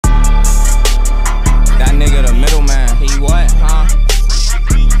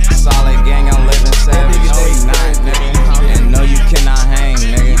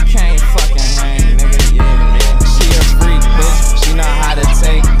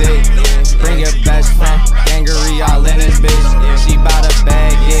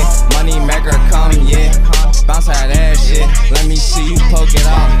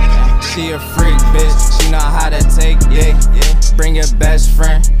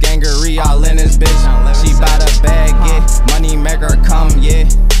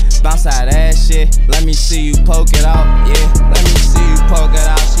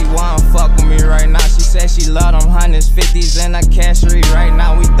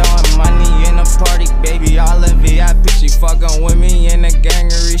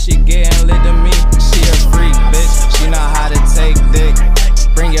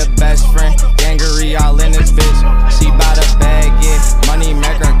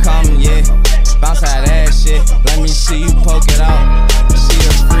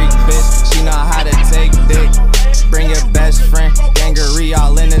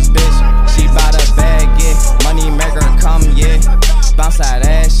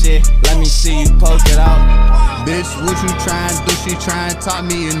shit, let me see you poke it out. Bitch, what you trying to do? She trying to talk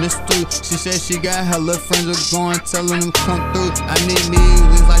me in the stew. She said she got hella friends are going, telling them come through. I need me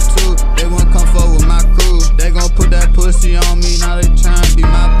at like 2, they won't come forward with my crew. They gon' put that pussy on me, now they trying to be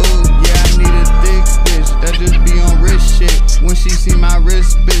my boo. Yeah, I need a thick bitch, that just be on wrist shit. When she see my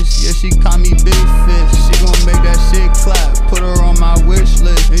wrist, bitch, yeah, she call me big fish. She gon' make that shit clap, put her on my wish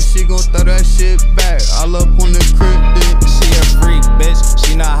list. And she gon' throw that shit back, all up on the cryptic. She a freak, bitch,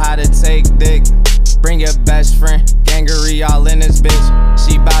 she know how to take dick. Bring your best friend, gangery all in this bitch.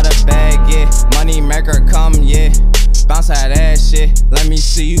 She bout a bag, yeah, money maker come, yeah. Bounce that ass shit, let me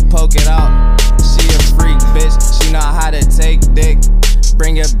see you poke it out. She a freak, bitch, she know how to take dick.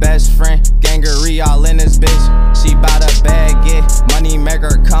 Bring your best friend, gangery all in this bitch. She bout a bag, yeah, money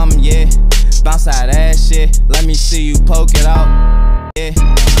maker come, yeah. Bounce that ass shit, let me see you poke it out. Yeah,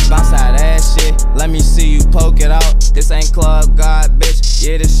 bounce that ass shit, let me see you poke it out. This ain't Club God, bitch,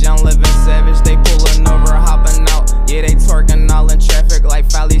 yeah, this young living savage. They pulling over, hopping out, yeah, they twerking all in traffic. Like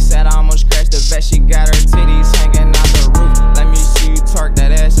Fally said, I almost crashed the vet, she got her titties hanging out the roof. Let me see you twerk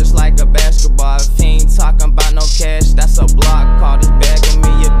that ass just like a basketball. If he ain't talking about no cash, that's a block. Call this bag on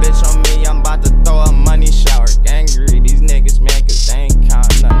me, your bitch on me, I'm about to throw a money shower. Angry, these niggas, man, cause they ain't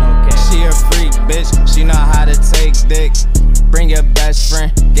counting up no cash. She a freak, bitch, she know how to take dick. Bring your best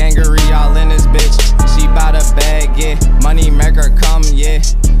friend, gangery all in this bitch. She bout a bag, yeah, money maker come, yeah.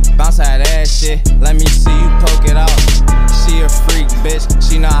 Bounce that ass shit, let me see you poke it out. She a freak, bitch,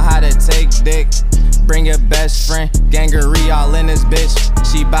 she know how to take dick. Bring your best friend, gangery all in this bitch.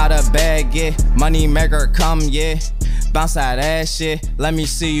 She bout a bag, yeah, money maker come, yeah. Bounce that ass shit, let me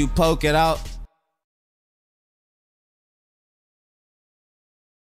see you poke it out.